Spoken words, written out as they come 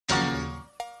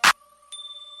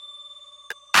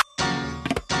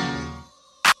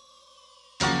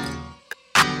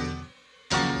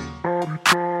Get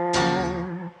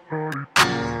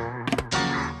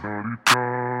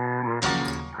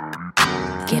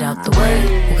out the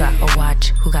way. Who got a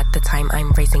watch? Who got the time?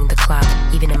 I'm racing the clock.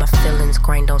 Even in my feelings,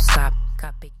 grind don't stop.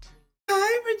 Got big.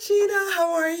 Hi, Regina.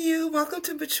 How are you? Welcome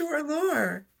to Mature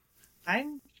Allure.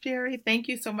 I'm Sherry. Thank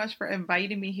you so much for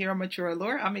inviting me here on Mature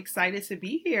Allure. I'm excited to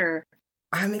be here.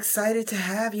 I'm excited to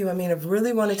have you. I mean, I've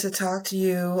really wanted to talk to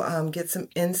you, get some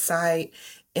insight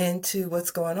into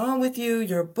what's going on with you,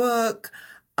 your book,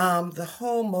 the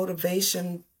whole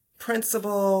motivational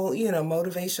principle.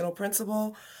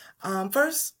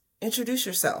 First, introduce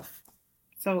yourself.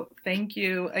 So thank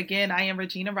you. Again, I am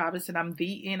Regina Robinson. I'm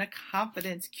the Inner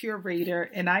Confidence Curator,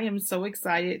 and I am so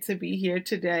excited to be here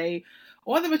today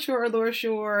on the Mature Allure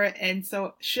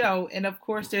show. And of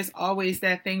course, there's always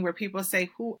that thing where people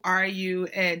say, who are you?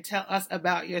 And tell us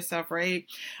about yourself, right?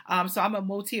 So I'm a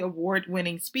multi-award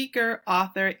winning speaker,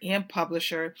 author, and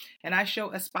publisher. And I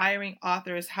show aspiring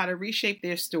authors how to reshape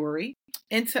their story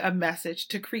into a message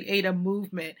to create a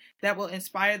movement that will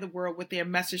inspire the world with their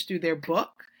message through their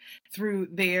book, through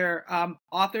their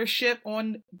authorship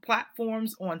on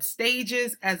platforms, on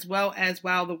stages, as well as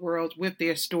wow the world with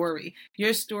their story.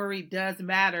 Your story does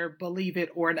matter, believe it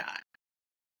or not.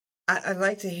 I'd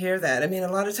like to hear that. I mean,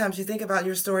 a lot of times you think about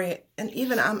your story, and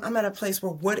even I'm at a place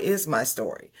where, what is my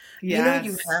story? Yes.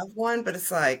 You have one, but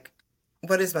it's like,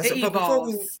 what is my story? It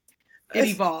evolves. It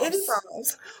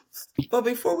evolves. But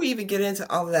before we even get into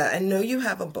all of that, I know you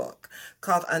have a book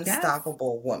called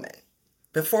Unstoppable Woman.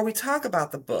 Before we talk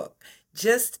about the book,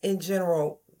 just in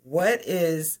general, what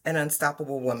is an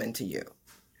unstoppable woman to you?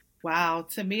 Wow.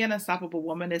 To me, an unstoppable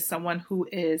woman is someone who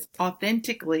is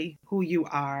authentically who you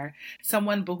are,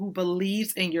 someone who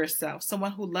believes in yourself,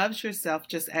 someone who loves yourself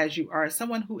just as you are,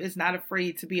 someone who is not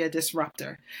afraid to be a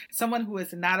disruptor, someone who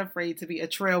is not afraid to be a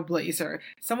trailblazer,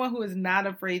 someone who is not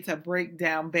afraid to break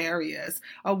down barriers,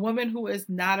 a woman who is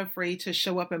not afraid to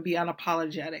show up and be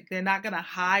unapologetic. They're not going to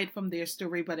hide from their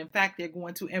story, but in fact, they're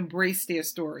going to embrace their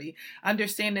story,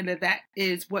 understanding that that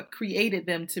is what created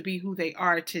them to be who they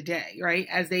are today, right?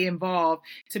 As they involved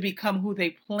to become who they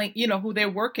plan, who they're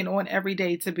working on every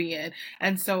day to be in.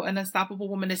 And so an unstoppable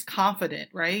woman is confident,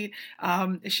 right?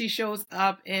 She shows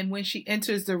up, and when she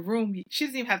enters the room, she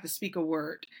doesn't even have to speak a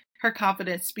word. Her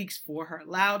confidence speaks for her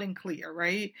loud and clear,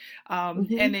 right? And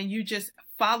then you just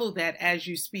follow that as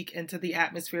you speak into the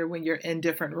atmosphere when you're in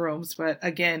different rooms. But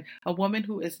again, a woman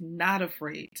who is not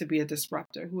afraid to be a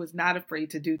disruptor, who is not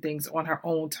afraid to do things on her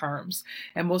own terms,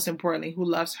 and most importantly, who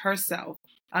loves herself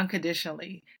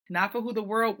unconditionally, not for who the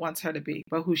world wants her to be,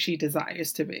 but who she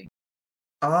desires to be.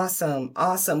 Awesome.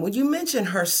 Well, you mentioned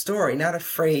her story, not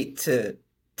afraid to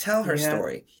tell her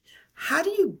story. How do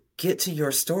you get to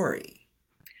your story?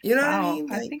 You know what I mean?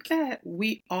 I think that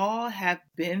we all have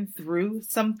been through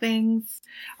some things.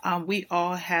 We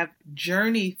all have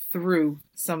journeyed through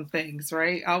some things,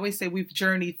 right? I always say we've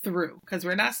journeyed through because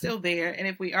we're not still there. And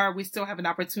if we are, we still have an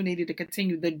opportunity to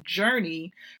continue the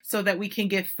journey so that we can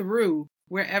get through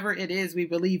wherever it is we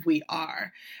believe we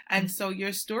are. And so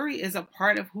your story is a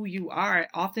part of who you are.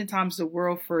 Oftentimes the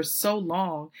world for so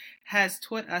long has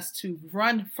taught us to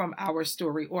run from our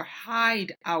story or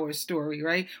hide our story,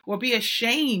 right? Or be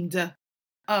ashamed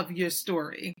of your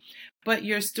story. But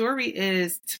your story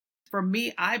is, for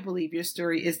me, I believe your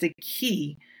story is the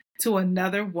key to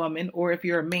another woman, or if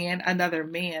you're a man, another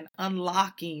man,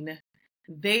 unlocking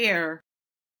their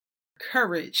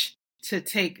courage to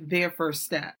take their first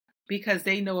step. Because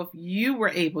they know if you were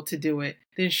able to do it,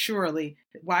 then surely,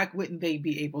 why wouldn't they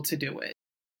be able to do it?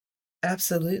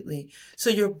 Absolutely. So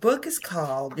your book is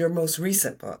called, your most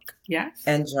recent book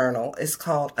and journal is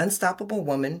called Unstoppable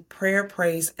Woman, Prayer,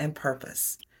 Praise, and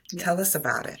Purpose. Tell us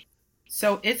about it.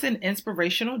 So it's an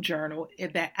inspirational journal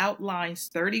that outlines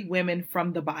 30 women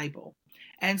from the Bible.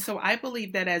 And so I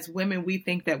believe that as women, we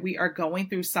think that we are going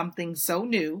through something so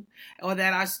new, or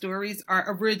that our stories are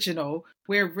original,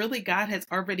 where really God has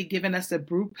already given us a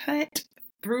blueprint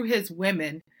through his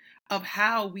women of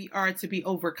how we are to be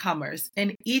overcomers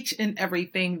in each and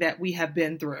everything that we have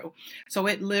been through. So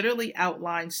it literally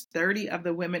outlines 30 of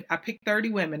the women. I picked 30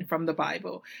 women from the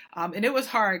Bible. And it was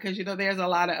hard because, there's a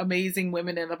lot of amazing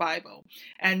women in the Bible.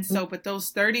 And so, but those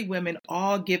 30 women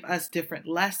all give us different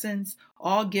lessons,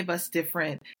 all give us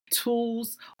different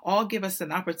tools, all give us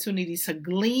an opportunity to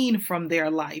glean from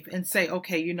their life and say,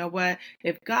 okay, you know what?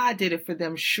 If God did it for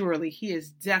them, surely he is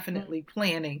definitely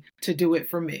planning to do it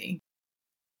for me.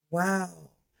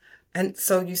 Wow. And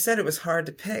so you said it was hard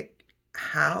to pick.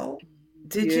 How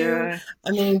did you,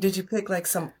 did you pick like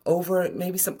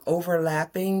maybe some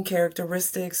overlapping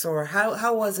characteristics, or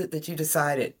how was it that you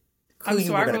decided who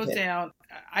you were going to pick?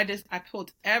 I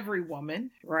pulled every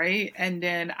woman, right? And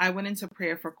then I went into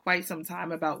prayer for quite some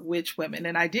time about which women.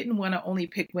 And I didn't want to only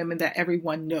pick women that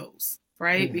everyone knows,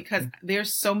 right? Because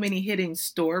there's so many hidden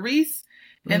stories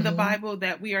in the Bible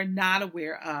that we are not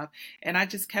aware of. And I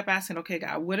just kept asking, okay,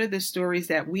 God, what are the stories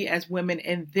that we as women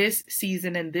in this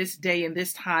season, in this day, in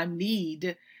this time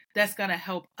need that's going to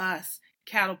help us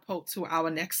catapult to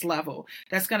our next level?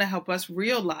 That's going to help us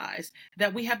realize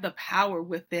that we have the power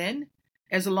within,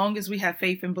 as long as we have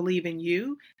faith and believe in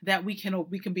you, that we can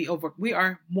be we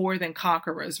are more than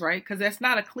conquerors, right? Because that's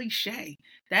not a cliche.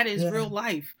 That is real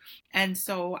life. And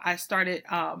so I started,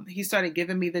 he started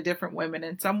giving me the different women,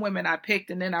 and some women I picked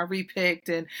and then I repicked.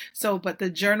 And so, but the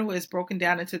journal is broken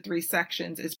down into 3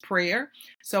 sections. It's prayer.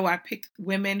 So I picked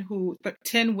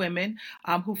 10 women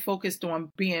who focused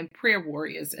on being prayer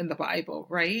warriors in the Bible,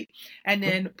 right? And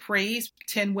then praise,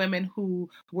 10 women who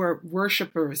were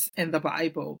worshipers in the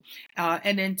Bible.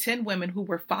 And then 10 women who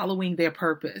were following their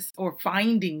purpose or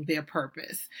finding their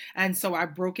purpose. And so I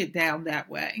broke it down that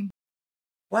way.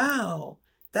 Wow.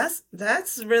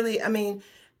 That's really, I mean,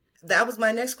 that was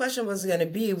my next question was going to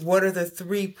be, what are the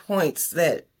 3 points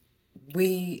that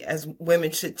we as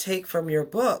women should take from your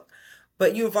book?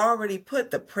 But you've already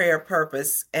put the prayer,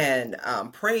 purpose, and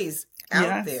praise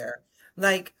out there.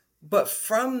 Like, but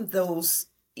from those,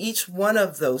 each one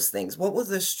of those things, what was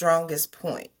the strongest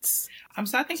points?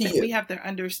 So I think that we have to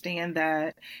understand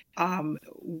that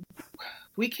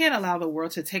we can't allow the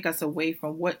world to take us away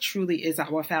from what truly is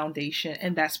our foundation,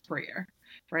 and that's prayer.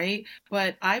 Right.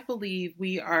 But I believe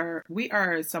we are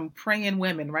some praying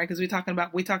women, right? Because we're talking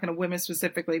to women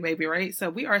specifically, maybe, right? So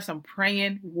we are some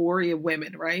praying warrior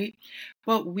women, right?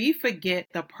 But we forget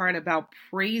the part about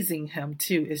praising him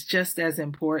too is just as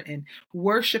important.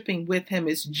 Worshiping with him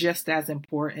is just as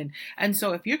important. And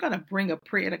so if you're going to bring a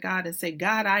prayer to God and say,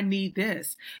 God, I need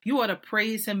this, you ought to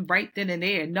praise him right then and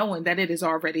there, knowing that it is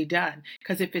already done.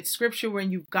 Because if it's scripture when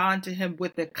you've gone to him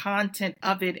with the content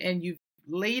of it and you've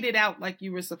laid it out like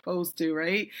you were supposed to,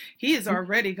 right? He is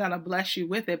already going to bless you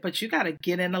with it, but you got to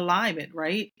get in alignment,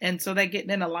 right? And so that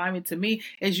getting in alignment to me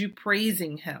is you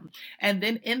praising him. And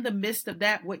then in the midst of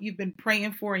that, what you've been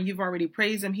praying for and you've already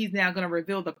praised him, he's now going to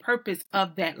reveal the purpose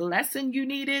of that lesson you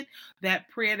needed, that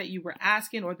prayer that you were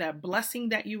asking, or that blessing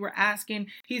that you were asking.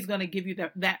 He's going to give you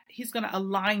that he's going to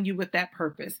align you with that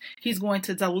purpose. He's going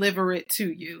to deliver it to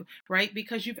you, right?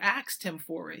 Because you've asked him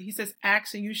for it. He says,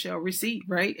 ask and you shall receive,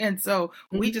 right? And so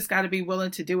we just got to be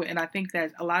willing to do it. And I think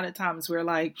that a lot of times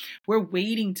we're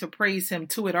waiting to praise him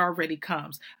till it already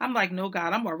comes. I'm like, no,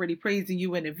 God, I'm already praising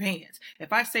you in advance.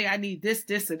 If I say I need this,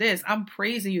 this, or this, I'm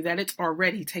praising you that it's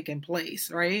already taken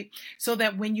place, right? So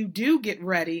that when you do get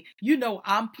ready, you know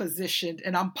I'm positioned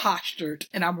and I'm postured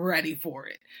and I'm ready for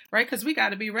it, right? Because we got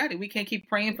to be ready. We can't keep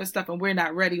praying for stuff and we're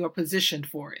not ready or positioned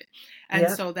for it. And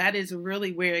so that is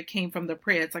really where it came from, the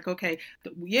prayer. It's like, okay,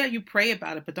 you pray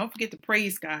about it, but don't forget to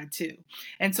praise God too.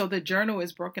 And so the journal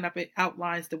is broken up. It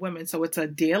outlines the women. So it's a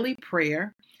daily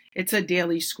prayer. It's a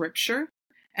daily scripture.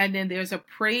 And then there's a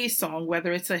praise song,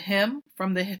 whether it's a hymn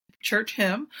from the church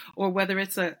hymn, or whether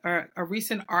it's a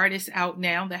recent artist out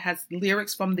now that has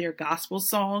lyrics from their gospel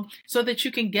song, so that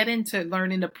you can get into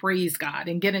learning to praise God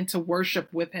and get into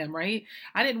worship with him, right?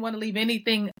 I didn't want to leave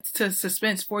anything to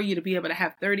suspense for you to be able to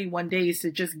have 31 days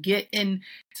to just get in,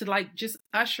 to just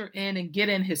usher in and get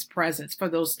in his presence for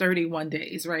those 31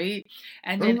 days, right?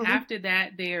 And then after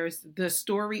that, there's the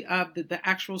story of the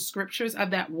actual scriptures of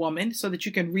that woman, so that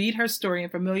you can read her story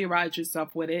and familiarize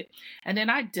yourself with it. And then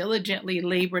I diligently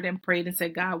labored and prayed and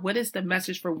said, God, what is the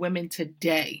message for women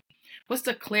today? What's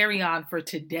the clarion for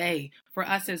today for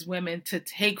us as women to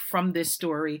take from this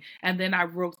story? And then I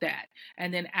wrote that.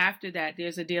 And then after that,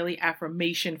 there's a daily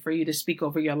affirmation for you to speak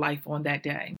over your life on that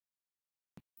day.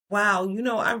 Wow,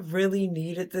 I really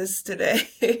needed this today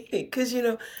because,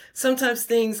 sometimes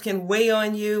things can weigh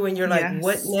on you and you're like,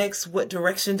 what next? What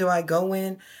direction do I go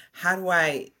in? How do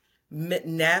I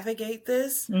navigate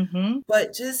this?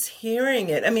 But just hearing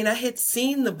it, I mean, I had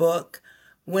seen the book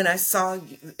when I saw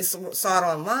it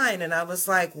online, and I was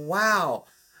like, wow,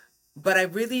 but I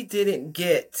really didn't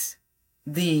get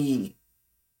the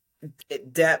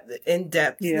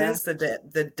in-depthness,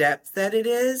 the depth that it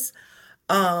is.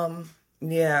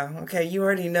 Okay, you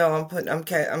already know I'm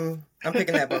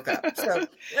picking that book up. So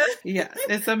yeah,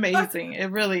 it's amazing.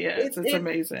 It really is. It's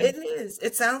amazing. It is.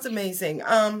 It sounds amazing.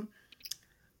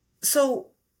 So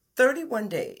 31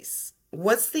 days,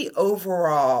 what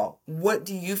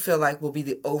do you feel like will be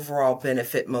the overall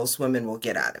benefit most women will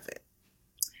get out of it?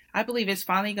 I believe it's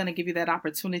finally going to give you that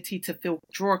opportunity to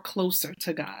draw closer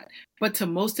to God, but to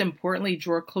most importantly,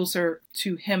 draw closer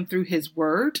to him through his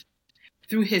word,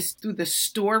 through the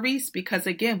stories, because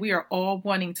again, we are all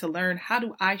wanting to learn, how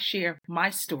do I share my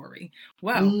story?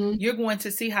 Well, you're going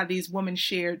to see how these women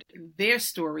shared their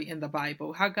story in the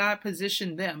Bible, how God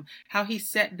positioned them, how he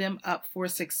set them up for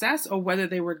success, or whether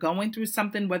they were going through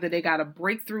something, whether they got a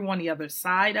breakthrough on the other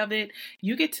side of it.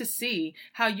 You get to see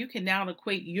how you can now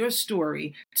equate your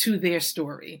story to their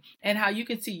story, and how you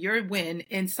can see your win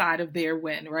inside of their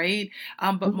win, right?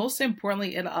 But most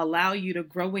importantly, it'll allow you to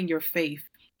grow in your faith.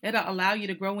 It'll allow you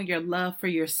to grow in your love for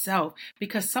yourself,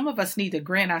 because some of us need to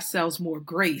grant ourselves more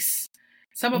grace.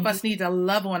 Some of us need to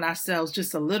love on ourselves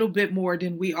just a little bit more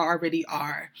than we already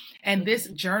are. And this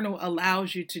journal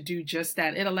allows you to do just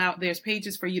that. There's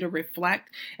pages for you to reflect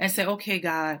and say, okay,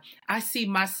 God, I see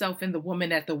myself in the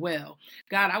woman at the well.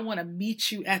 God, I want to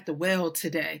meet you at the well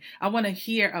today. I want to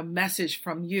hear a message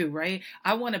from you, right?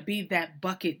 I want to be that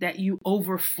bucket that you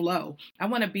overflow. I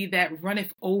want to be that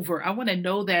runneth over. I want to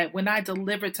know that when I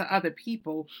deliver to other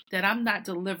people, that I'm not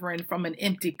delivering from an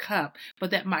empty cup,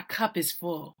 but that my cup is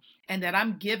full, and that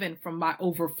I'm given from my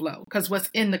overflow, because what's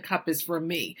in the cup is for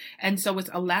me. And so it's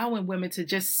allowing women to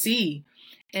just see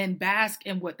and bask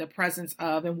in what the presence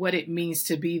of and what it means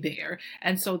to be there.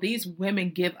 And so these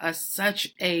women give us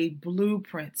such a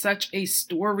blueprint, such a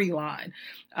storyline,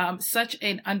 such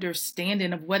an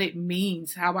understanding of what it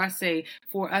means, how I say,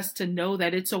 for us to know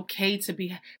that it's okay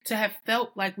to have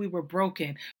felt like we were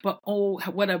broken, but oh,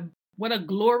 what a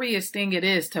glorious thing it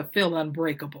is to feel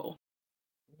unbreakable.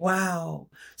 Wow.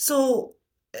 So,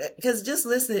 because just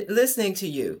listening to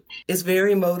you is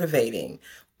very motivating.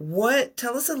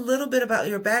 Tell us a little bit about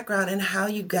your background and how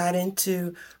you got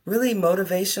into really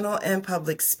motivational and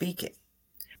public speaking.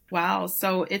 Wow.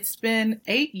 So it's been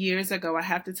 8 years ago. I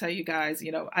have to tell you guys,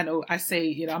 I know I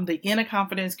say, I'm the inner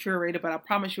confidence curator, but I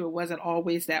promise you it wasn't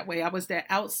always that way. I was that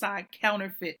outside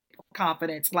counterfeit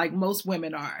confidence like most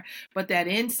women are, but that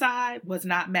inside was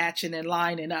not matching and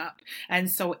lining up.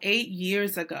 And so 8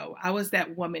 years ago, I was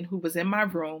that woman who was in my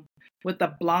room with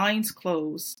the blinds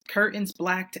closed, curtains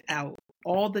blacked out,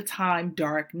 all the time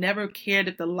dark, never cared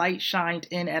if the light shined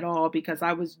in at all, because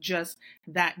I was just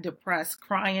that depressed,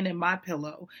 crying in my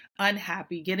pillow,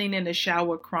 unhappy, getting in the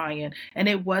shower crying. And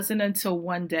it wasn't until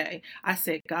one day I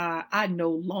said, God, I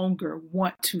no longer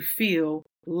want to feel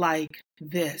like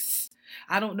this.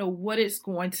 I don't know what it's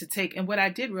going to take. And what I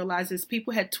did realize is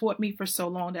people had taught me for so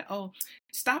long that, oh,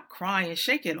 stop crying,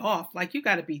 shake it off. Like, you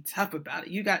got to be tough about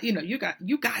it. You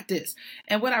got this.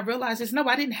 And what I realized is, no,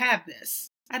 I didn't have this.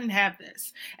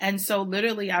 And so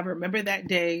literally, I remember that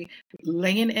day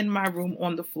laying in my room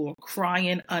on the floor,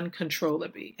 crying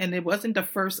uncontrollably. And it wasn't the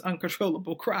first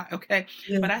uncontrollable cry, okay?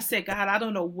 Yeah. But I said, God, I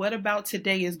don't know what about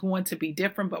today is going to be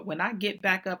different, but when I get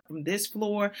back up from this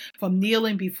floor, from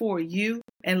kneeling before you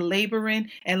and laboring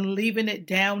and leaving it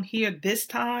down here this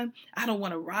time, I don't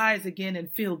want to rise again and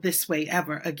feel this way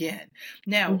ever again.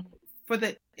 Now,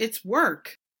 it's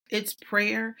work. It's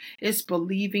prayer, it's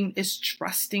believing, it's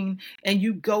trusting, and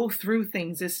you go through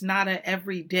things. It's not an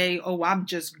everyday, oh, I'm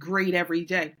just great every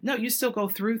day. No, you still go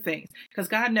through things, because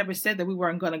God never said that we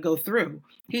weren't going to go through.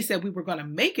 He said we were going to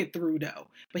make it through, though,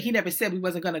 but he never said we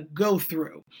wasn't going to go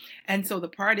through. And so the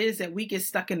part is that we get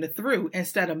stuck in the through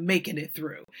instead of making it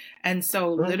through. And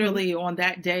so literally on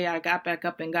that day, I got back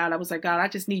up in God. I was like, God, I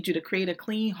just need you to create a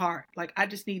clean heart. Like, I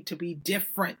just need to be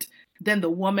different than the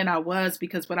woman I was,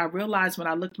 because what I realized when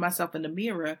I looked myself in the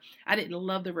mirror, I didn't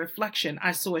love the reflection.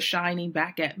 I saw it shining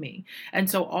back at me. And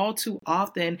so all too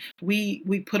often we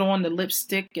put on the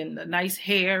lipstick and the nice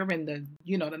hair and the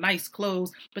nice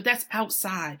clothes, but that's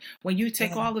outside. When you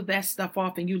take all of that stuff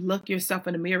off and you look yourself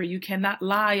in the mirror, you cannot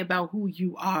lie about who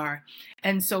you are.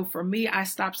 And so for me, I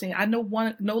stopped saying, I no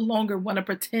longer want to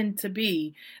pretend to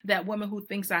be that woman who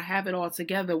thinks I have it all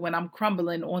together when I'm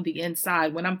crumbling on the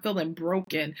inside, when I'm feeling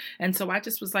broken. And so I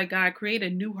just was like, God, create a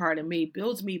new heart in me,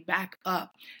 builds me back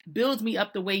up, builds me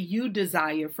up the way you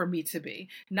desire for me to be,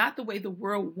 not the way the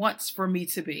world wants for me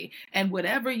to be. And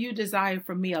whatever you desire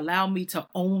from me, allow me to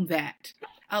own that.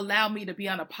 Allow me to be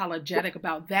unapologetic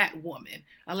about that woman.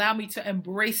 Allow me to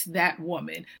embrace that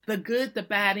woman, the good, the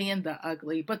bad, and the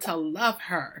ugly, but to love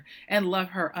her and love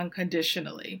her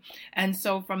unconditionally. And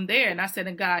so from there, and I said,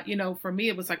 and God, for me,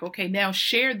 it was like, okay, now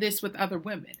share this with other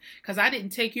women, because I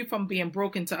didn't take you from being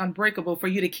broken to unbreakable for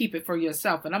you to keep it for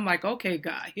yourself. And I'm like, okay,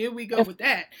 God, here we go with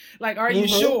that. Like, are you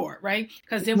sure? Right?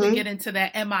 Because then we get into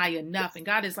that, am I enough? And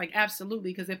God is like,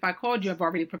 absolutely. Because if I called you, I've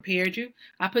already prepared you.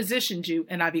 I positioned you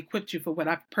and I've equipped you for what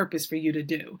I've purpose for you to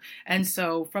do. And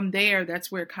so from there,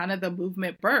 that's where kind of the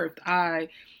movement birthed. I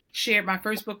shared my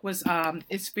first book was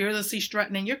it's Fearlessly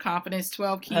Strutting in Your Confidence,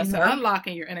 12 Keys to Uh-huh.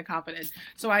 Unlocking Your Inner Confidence.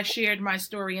 So I shared my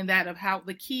story in that of how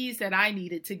the keys that I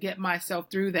needed to get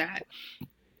myself through that.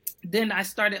 Then I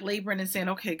started laboring and saying,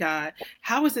 okay, God,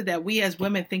 how is it that we as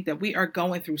women think that we are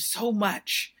going through so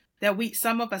much that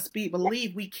some of us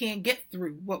believe we can't get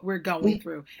through what we're going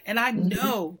through? And I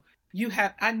know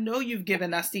you've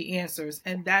given us the answers.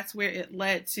 And that's where it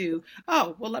led to,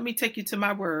 oh, well, let me take you to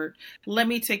my word. Let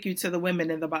me take you to the women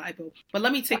in the Bible. But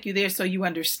let me take you there so you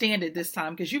understand it this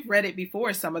time, because you've read it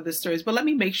before, some of the stories. But let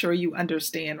me make sure you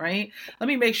understand, right? Let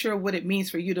me make sure what it means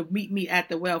for you to meet me at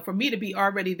the well, for me to be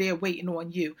already there waiting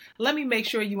on you. Let me make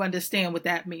sure you understand what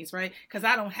that means, right? Because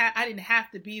I didn't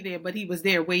have to be there, but he was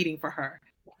there waiting for her.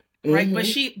 Right.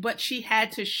 But she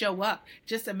had to show up.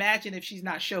 Just imagine if she's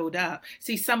not showed up.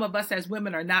 See, some of us as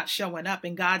women are not showing up,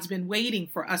 and God's been waiting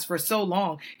for us for so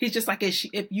long. He's just like,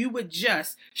 if you would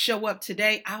just show up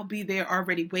today, I'll be there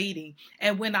already waiting.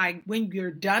 And when you're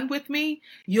done with me,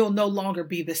 you'll no longer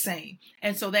be the same.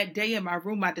 And so that day in my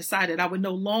room, I decided I would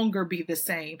no longer be the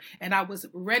same. And I was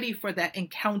ready for that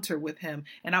encounter with him.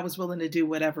 And I was willing to do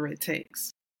whatever it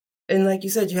takes. And like you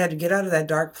said, you had to get out of that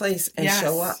dark place and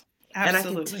show up.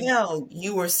 Absolutely. And I can tell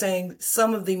you were saying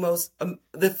some of the most,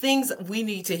 the things we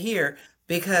need to hear,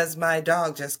 because my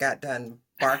dog just got done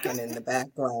barking in the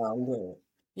background,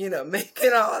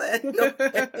 making all that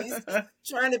noise,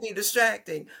 trying to be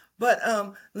distracting. But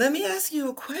let me ask you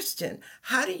a question.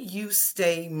 How do you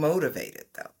stay motivated,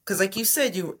 though? Because like you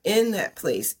said, you were in that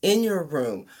place, in your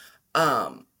room.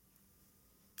 And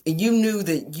you knew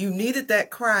that you needed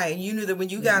that cry, and you knew that when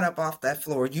you got up off that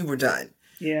floor, you were done.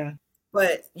 Yeah.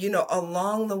 But,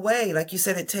 along the way, like you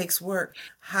said, it takes work.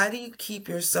 How do you keep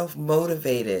yourself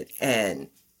motivated and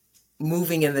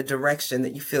moving in the direction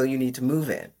that you feel you need to move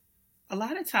in? A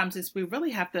lot of times we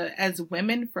really have to, as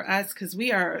women, for us, because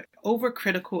we are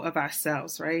overcritical of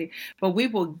ourselves, right? But we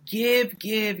will give,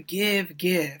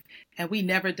 and we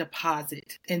never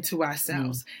deposit into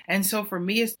ourselves. And so for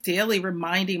me, it's daily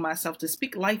reminding myself to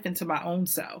speak life into my own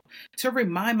self, to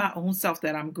remind my own self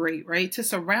that I'm great, right? To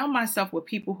surround myself with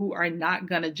people who are not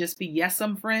going to just be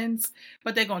yes-some friends,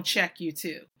 but they're going to check you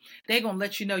too. They're going to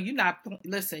let you know you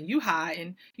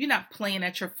hiding, you're not playing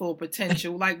at your full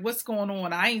potential. Like, what's going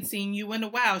on? I ain't seen you in a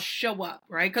while. Show up,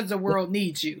 right? Because the world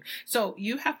needs you. So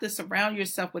you have to surround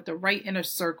yourself with the right inner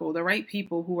circle, the right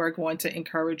people who are going to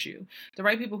encourage you, the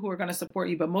right people who are going to support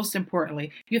you. But most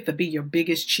importantly, you have to be your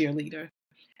biggest cheerleader.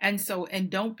 And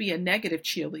don't be a negative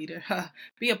cheerleader.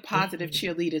 Be a positive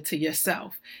cheerleader to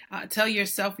yourself. Tell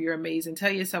yourself you're amazing.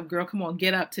 Tell yourself, girl, come on,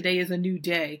 get up. Today is a new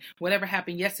day. Whatever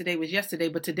happened yesterday was yesterday,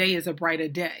 but today is a brighter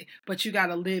day. But you got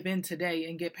to live in today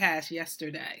and get past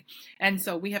yesterday. And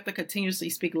so we have to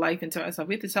continuously speak life into ourselves.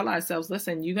 We have to tell ourselves,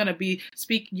 listen, you're going to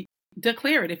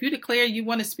declare it. If you declare you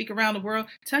want to speak around the world,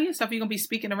 tell yourself you're going to be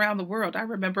speaking around the world. I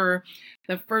remember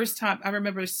the first time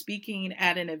speaking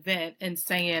at an event and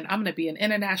saying, I'm going to be an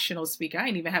international speaker. I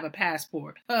didn't even have a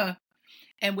passport.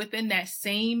 And within that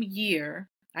same year,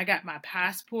 I got my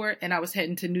passport and I was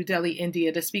heading to New Delhi,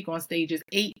 India to speak on stages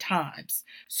 8 times.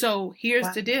 So here's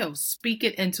the deal. Speak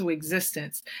it into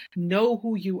existence. Know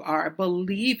who you are,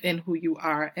 believe in who you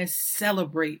are, and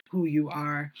celebrate who you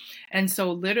are. And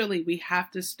so literally we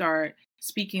have to start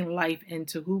speaking life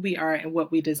into who we are and what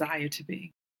we desire to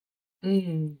be.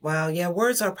 Wow. Yeah.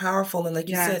 Words are powerful. And like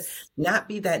you said, not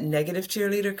be that negative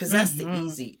cheerleader, because that's the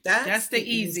easy. That's the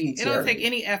easy. It don't take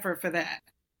any effort for that.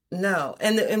 No.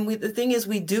 And the thing is,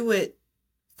 we do it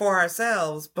for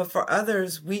ourselves, but for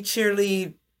others, we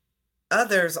cheerlead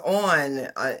others on.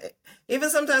 Even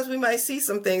sometimes we might see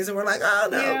some things and we're like, oh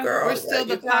no, girl. We're still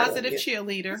the positive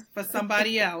cheerleader for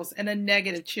somebody else and a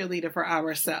negative cheerleader for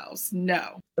ourselves.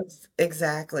 No.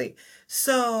 Exactly.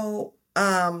 So,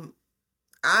 there's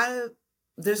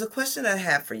a question I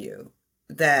have for you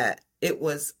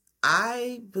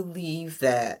I believe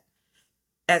that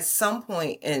at some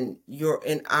point in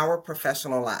our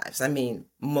professional lives, I mean,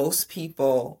 most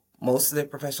of their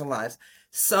professional lives,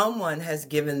 someone has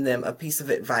given them a piece of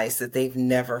advice that they've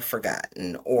never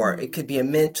forgotten, or it could be a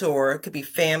mentor, it could be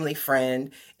family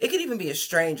friend, it could even be a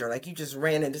stranger. Like you just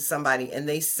ran into somebody and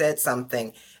they said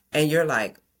something and you're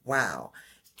like, wow.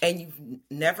 And you've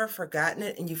never forgotten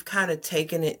it and you've kind of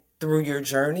taken it through your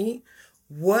journey.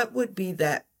 What would be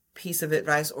that piece of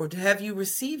advice, or have you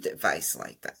received advice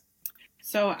like that?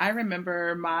 So I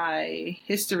remember my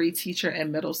history teacher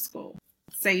in middle school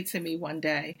say to me one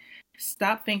day,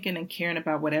 stop thinking and caring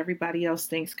about what everybody else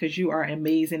thinks, because you are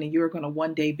amazing and you're going to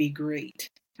one day be great.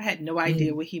 I had no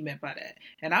idea what he meant by that.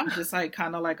 And I'm just like,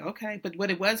 kind of like, okay. But what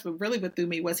it was, but really what threw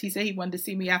me was he said he wanted to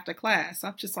see me after class.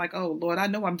 I'm just like, oh, Lord, I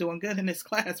know I'm doing good in this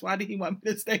class. Why did he want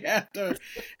me to stay after?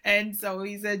 And so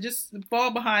he said, just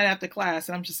fall behind after class.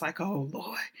 And I'm just like, oh,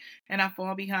 Lord. And I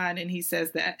fall behind and he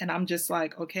says that. And I'm just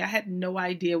like, okay, I had no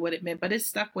idea what it meant, but it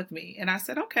stuck with me. And I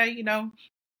said, okay,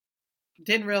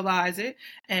 didn't realize it.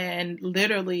 And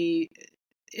literally,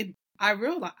 I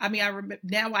realized, I remember,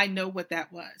 now I know what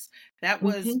that was. That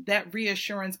was that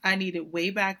reassurance I needed way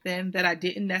back then that I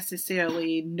didn't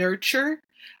necessarily nurture.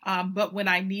 But when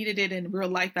I needed it in real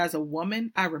life as a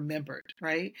woman, I remembered,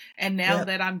 right? And now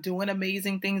that I'm doing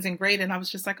amazing things and great, and I was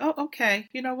just like, oh, okay,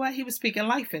 you know what? He was speaking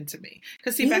life into me.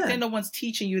 Because see, back then, no one's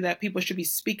teaching you that people should be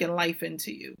speaking life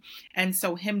into you. And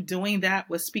so him doing that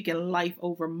was speaking life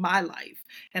over my life.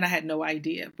 And I had no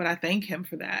idea, but I thank him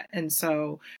for that. And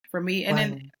so for me, and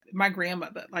then my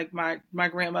grandmother, like my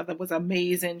grandmother was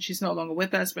amazing. She's no longer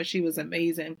with us, but she was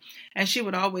amazing. And she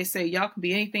would always say, y'all can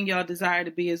be anything y'all desire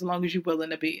to be as long as you're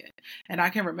willing to be it. And I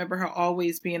can remember her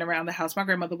always being around the house. My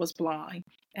grandmother was blind.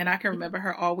 And I can remember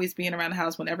her always being around the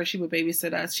house whenever she would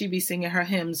babysit us. She'd be singing her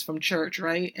hymns from church,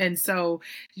 right? And so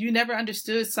you never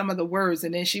understood some of the words.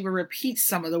 And then she would repeat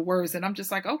some of the words. And I'm just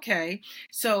like, okay.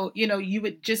 So, you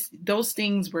would just, those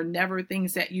things were never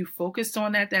things that you focused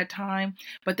on at that time,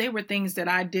 but they were things that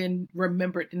I didn't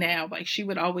remember now. Like she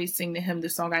would always sing to him the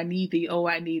song, I need thee, oh,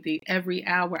 I need thee. Every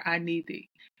hour I need thee.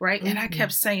 Right. And I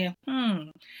kept saying,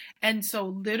 And so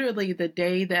literally the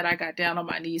day that I got down on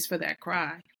my knees for that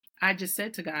cry, I just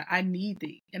said to God, I need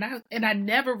thee. And I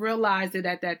never realized it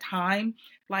at that time,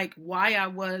 like why I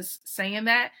was saying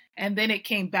that. And then it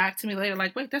came back to me later,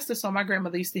 like, wait, that's the song my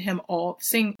grandmother used to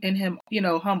sing in him,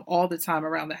 hum all the time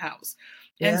around the house.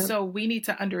 Yeah. And so we need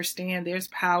to understand there's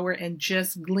power in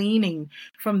just gleaning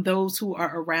from those who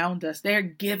are around us. They're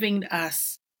giving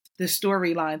us the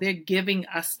storyline. They're giving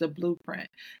us the blueprint.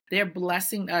 They're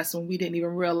blessing us when we didn't even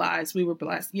realize we were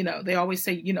blessed. They always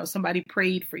say, somebody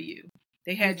prayed for you.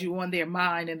 They had you on their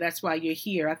mind, and that's why you're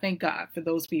here. I thank God for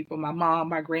those people, my mom,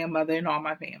 my grandmother, and all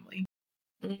my family.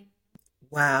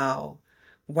 Wow.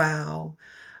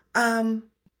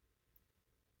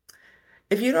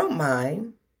 If you don't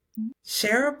mind,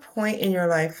 share a point in your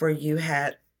life where you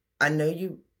had, I know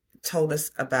you told us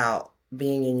about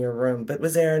being in your room, but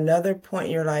was there another point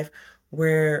in your life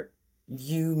where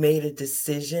you made a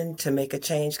decision to make a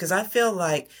change? Because I feel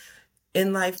like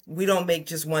in life, we don't make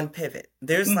just one pivot.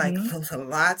 There's like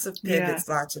lots of pivots,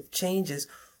 lots of changes.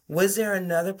 Was there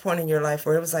another point in your life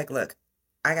where it was like, look,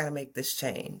 I got to make this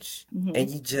change, and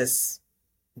you just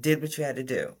did what you had to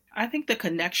do? I think the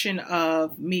connection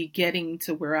of me getting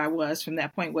to where I was from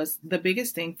that point was the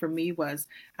biggest thing for me was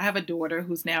I have a daughter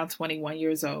who's now 21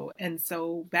 years old. And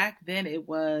so back then it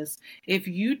was, if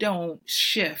you don't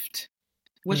shift,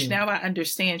 which now I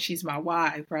understand she's my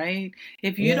wife, right?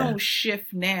 If you don't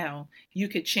shift now, you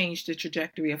could change the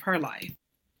trajectory of her life.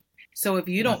 So if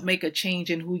you don't make a change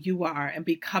in who you are and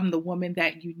become the woman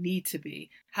that you need to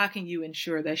be, how can you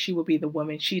ensure that she will be the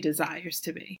woman she desires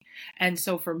to be? And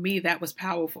so for me, that was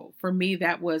powerful. For me,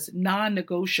 that was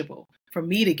non-negotiable. For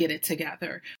me to get it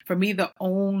together, for me to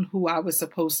own who I was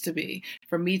supposed to be,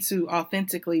 for me to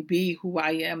authentically be who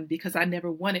I am, because I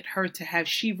never wanted her to have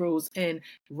sheroes and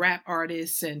rap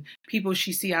artists and people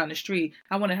she see out in the street.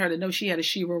 I wanted her to know she had a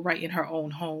shero right in her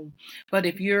own home. But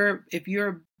if you're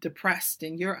depressed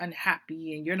and you're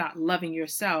unhappy and you're not loving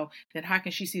yourself, then how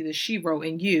can she see the shero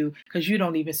in you? Because you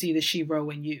don't even see the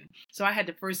shero in you. So I had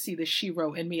to first see the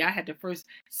shero in me. I had to first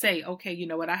say, okay, you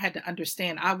know what? I had to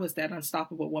understand I was that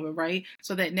unstoppable woman, right?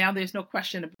 So that now there's no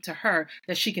question to her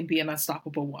that she can be an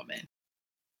unstoppable woman.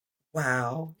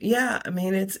 Wow. Yeah. I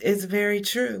mean, it's very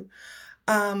true.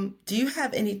 Do you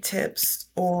have any tips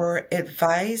or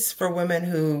advice for women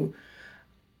who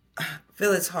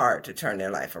feel it's hard to turn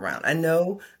their life around? I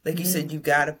know, like you said, you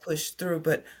got to push through,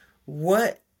 but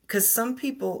because some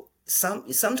people,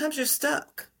 sometimes you're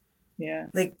stuck. Yeah.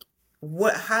 Like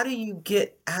how do you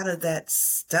get out of that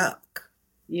stuck?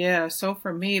 Yeah. So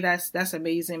for me, that's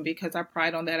amazing because I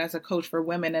pride on that as a coach for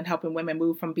women and helping women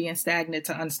move from being stagnant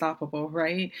to unstoppable.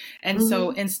 Right. And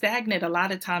so in stagnant, a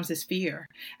lot of times is fear.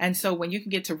 And so when you can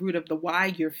get to root of the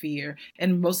why you're fear,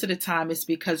 and most of the time it's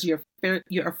because you're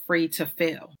afraid to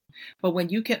fail. But when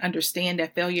you can understand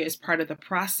that failure is part of the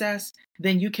process,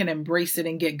 then you can embrace it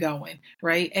and get going.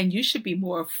 Right. And you should be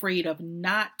more afraid of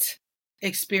not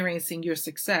experiencing your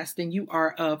success than you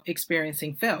are of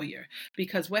experiencing failure.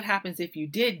 Because what happens if you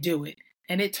did do it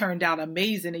and it turned out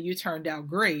amazing and you turned out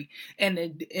great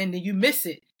and you miss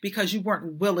it? because you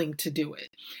weren't willing to do it.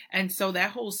 And so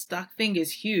that whole stuck thing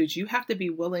is huge. You have to be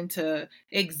willing to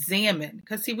examine,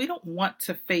 because see, we don't want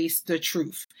to face the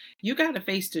truth. You got to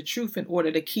face the truth in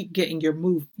order to keep getting your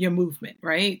movement,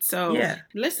 right? So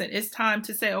listen, it's time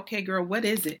to say, okay, girl, what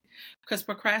is it? Because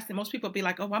most people be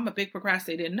like, oh, I'm a big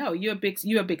procrastinator. No, you're a big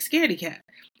scaredy cat.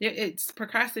 It's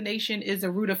procrastination is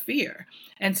a root of fear.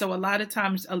 And so a lot of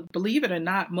times, believe it or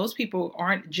not, most people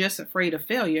aren't just afraid of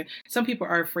failure. Some people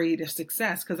are afraid of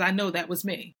success, because I know that was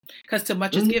me. Because too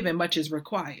much is given, much is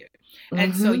required.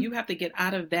 And so you have to get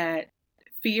out of that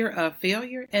fear of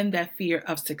failure and that fear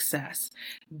of success.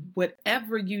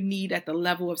 Whatever you need at the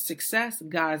level of success,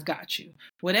 God's got you.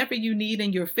 Whatever you need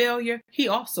in your failure, he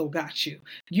also got you.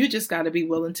 You just got to be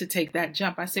willing to take that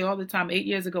jump. I say all the time, 8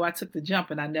 years ago, I took the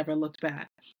jump and I never looked back.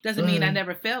 Doesn't mean I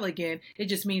never fell again. It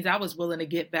just means I was willing to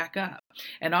get back up.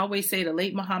 And I always say the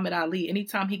late Muhammad Ali,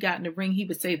 anytime he got in the ring, he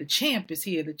would say, the champ is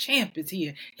here. The champ is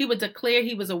here. He would declare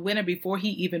he was a winner before he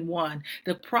even won.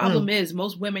 The problem is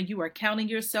most women, you are counting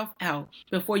yourself out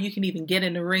before you can even get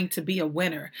in the ring to be a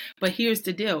winner. But here's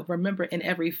the deal. Remember, in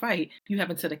every fight, you have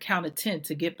until the count of 10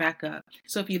 to get back up.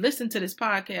 So if you listen to this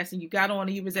podcast and you got on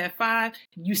and you was at 5,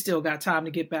 you still got time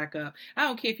to get back up. I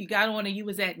don't care if you got on and you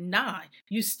was at 9,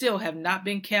 you still have not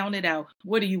been counted out.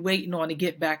 What are you waiting on to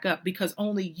get back up? Because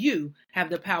only you have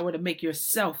the power to make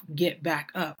yourself get back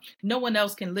up. No one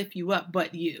else can lift you up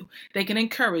but you. They can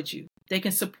encourage you. They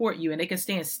can support you, and they can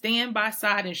stand by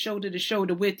side and shoulder to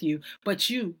shoulder with you. But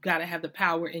you got to have the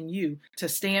power in you to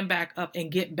stand back up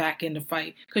and get back in the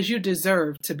fight, because you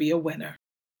deserve to be a winner.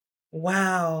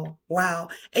 Wow.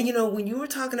 And when you were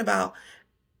talking about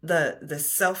the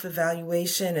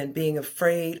self-evaluation and being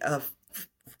afraid of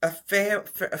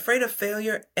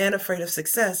failure and afraid of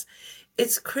success,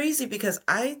 it's crazy, because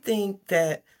I think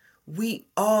that we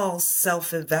all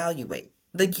self-evaluate.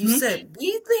 Like you said,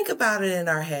 we think about it in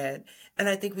our head, and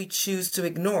I think we choose to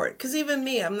ignore it. Because even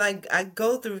me, I'm like, I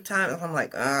go through times, I'm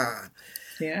like, yeah,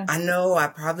 I know I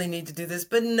probably need to do this,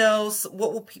 but no,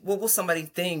 what will somebody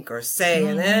think or say?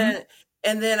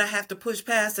 And then I have to push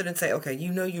past it and say, okay,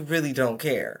 you really don't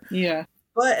care. Yeah.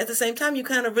 But at the same time, you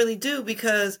kind of really do,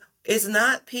 because it's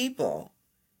not people,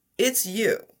 it's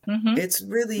you. It's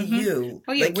really you.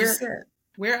 Oh yeah, like you said.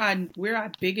 We're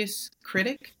our biggest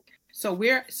critic. So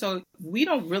we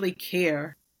don't really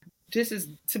care. This is,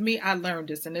 to me, I learned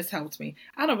this and this helps me.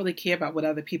 I don't really care about what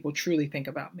other people truly think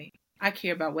about me. I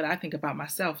care about what I think about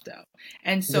myself, though.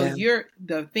 And so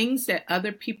the things that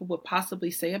other people would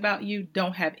possibly say about you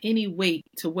don't have any weight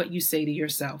to what you say to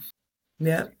yourself.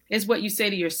 Yeah. It's what you say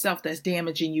to yourself that's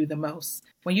damaging you the most.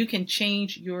 When you can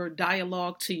change your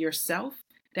dialogue to yourself,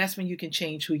 that's when you can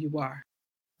change who you are.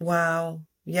 Wow.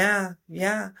 Yeah.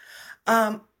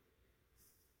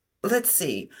 Let's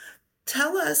see.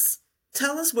 Tell us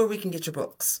where we can get your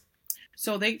books.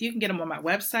 So you can get them on my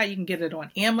website. You can get it on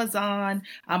Amazon,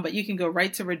 but you can go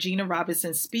right to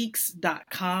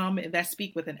ReginaRobinsonSpeaks.com, and that's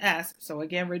speak with an S. So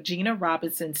again,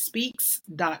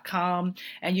 ReginaRobinsonSpeaks.com,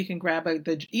 and you can grab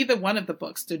either one of the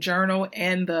books, the journal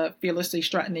and the Fearlessly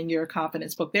Strutting in Your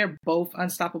Confidence book. They're both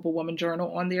Unstoppable Woman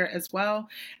Journal on there as well.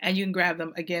 And you can grab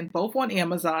them, again, both on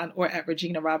Amazon or at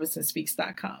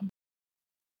ReginaRobinsonSpeaks.com.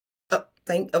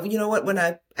 You know what? When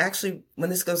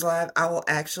this goes live, I will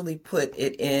actually put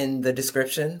it in the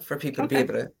description for people to be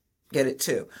able to get it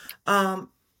too.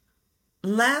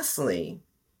 Lastly,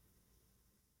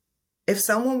 if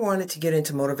someone wanted to get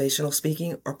into motivational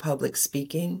speaking or public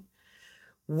speaking,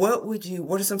 what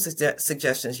are some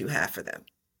suggestions you have for them?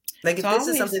 Like if this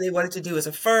is something they wanted to do as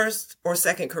a first or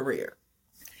second career.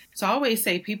 So I always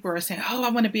say, people are saying, oh, I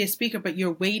want to be a speaker, but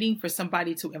you're waiting for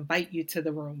somebody to invite you to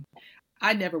the room.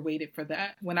 I never waited for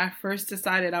that. When I first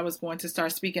decided I was going to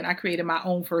start speaking, I created my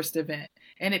own first event,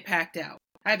 and it packed out.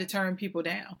 I had to turn people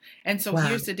down. And so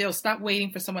Here's the deal. Stop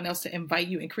waiting for someone else to invite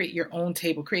you and create your own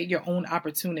table, create your own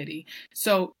opportunity.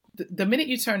 So the minute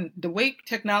you the way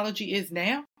technology is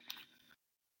now,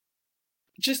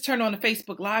 just turn on a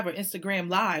Facebook Live or Instagram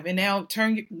Live and now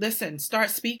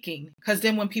start speaking. Because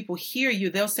then when people hear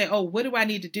you, they'll say, oh, what do I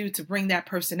need to do to bring that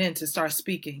person in to start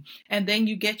speaking? And then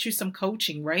you get you some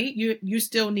coaching, right? You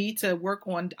still need to work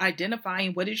on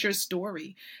identifying what is your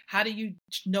story. How do you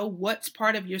know what's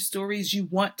part of your stories you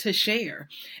want to share?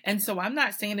 And so I'm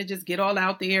not saying to just get all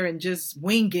out there and just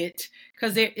wing it,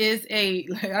 because there is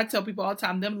I tell people all the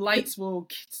time, them lights will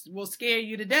scare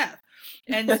you to death.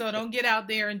 And so don't get out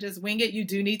there and just wing it. You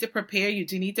do need to prepare. You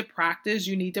do need to practice.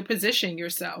 You need to position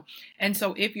yourself. And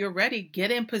so if you're ready, get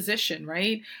in position,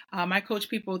 right? I coach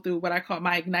people through what I call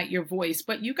my Ignite Your Voice,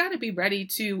 but you got to be ready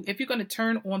to, if you're going to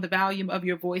turn on the volume of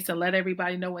your voice and let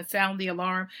everybody know and sound the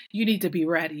alarm, you need to be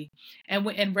ready.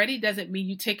 And ready doesn't mean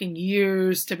you taking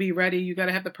years to be ready. You got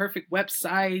to have the perfect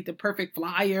website, the perfect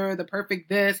flyer, the perfect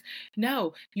this.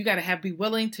 No, you got to be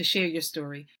willing to share your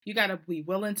story. You got to be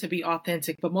willing to be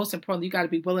authentic, but most importantly, you got to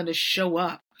be willing to show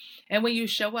up. And when you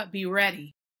show up, be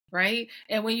ready, right?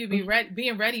 And when you be ready,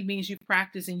 being ready means you've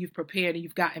practiced and you've prepared and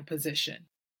you've got in position.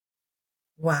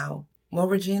 Wow. Well,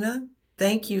 Regina,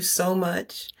 thank you so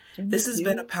much. This has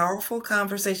been a powerful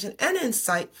conversation and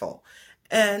insightful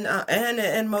and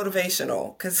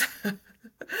motivational, because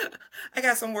I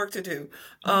got some work to do.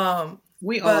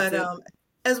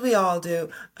 As we all do.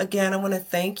 Again, I want to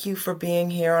thank you for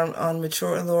being here on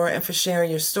Mature Allure and for sharing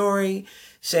your story,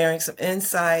 sharing some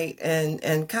insight,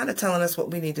 and kind of telling us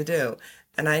what we need to do.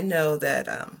 And I know that,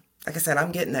 like I said,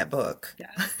 I'm getting that book.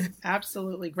 Yes,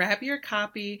 absolutely. Grab your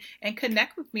copy and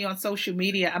connect with me on social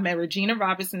media. I'm at Regina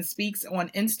Robinson Speaks on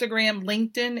Instagram,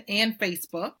 LinkedIn, and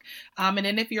Facebook. And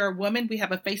then if you're a woman, we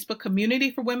have a Facebook community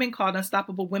for women called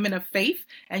Unstoppable Women of Faith.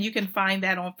 And you can find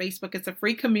that on Facebook. It's a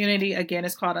free community. Again,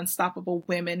 it's called Unstoppable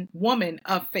Woman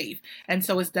of Faith. And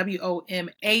so it's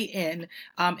WOMAN,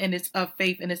 and it's of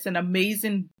faith. And it's an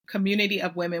amazing community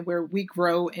of women where we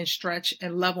grow and stretch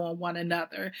and love on one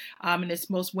another. And it's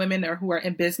most women who are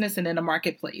in business and in the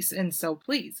marketplace. And so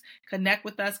please connect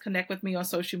with us, connect with me on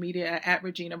social media at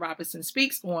Regina Robinson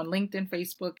Speaks on LinkedIn,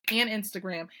 Facebook, and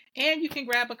Instagram. And you can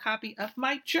grab a copy of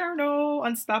my journal,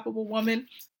 Unstoppable Woman,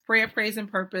 Prayer, Praise, and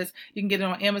Purpose. You can get it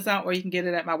on Amazon, or you can get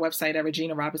it at my website at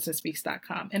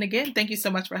ReginaRobinsonSpeaks.com. And again, thank you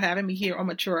so much for having me here on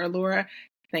Mature Allure.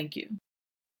 Thank you.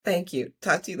 Thank you.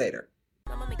 Talk to you later.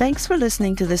 Thanks for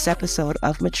listening to this episode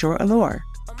of Mature Allure.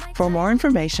 For more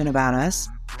information about us,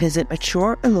 visit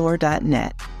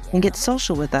matureallure.net and get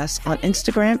social with us on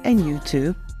Instagram and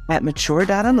YouTube at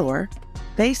mature.allure,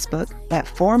 Facebook at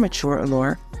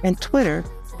 @4matureallure, and Twitter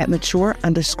at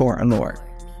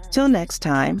mature_allure. Till next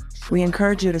time, we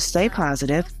encourage you to stay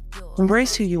positive,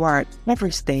 embrace who you are at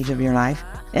every stage of your life,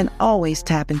 and always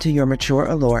tap into your mature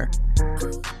allure.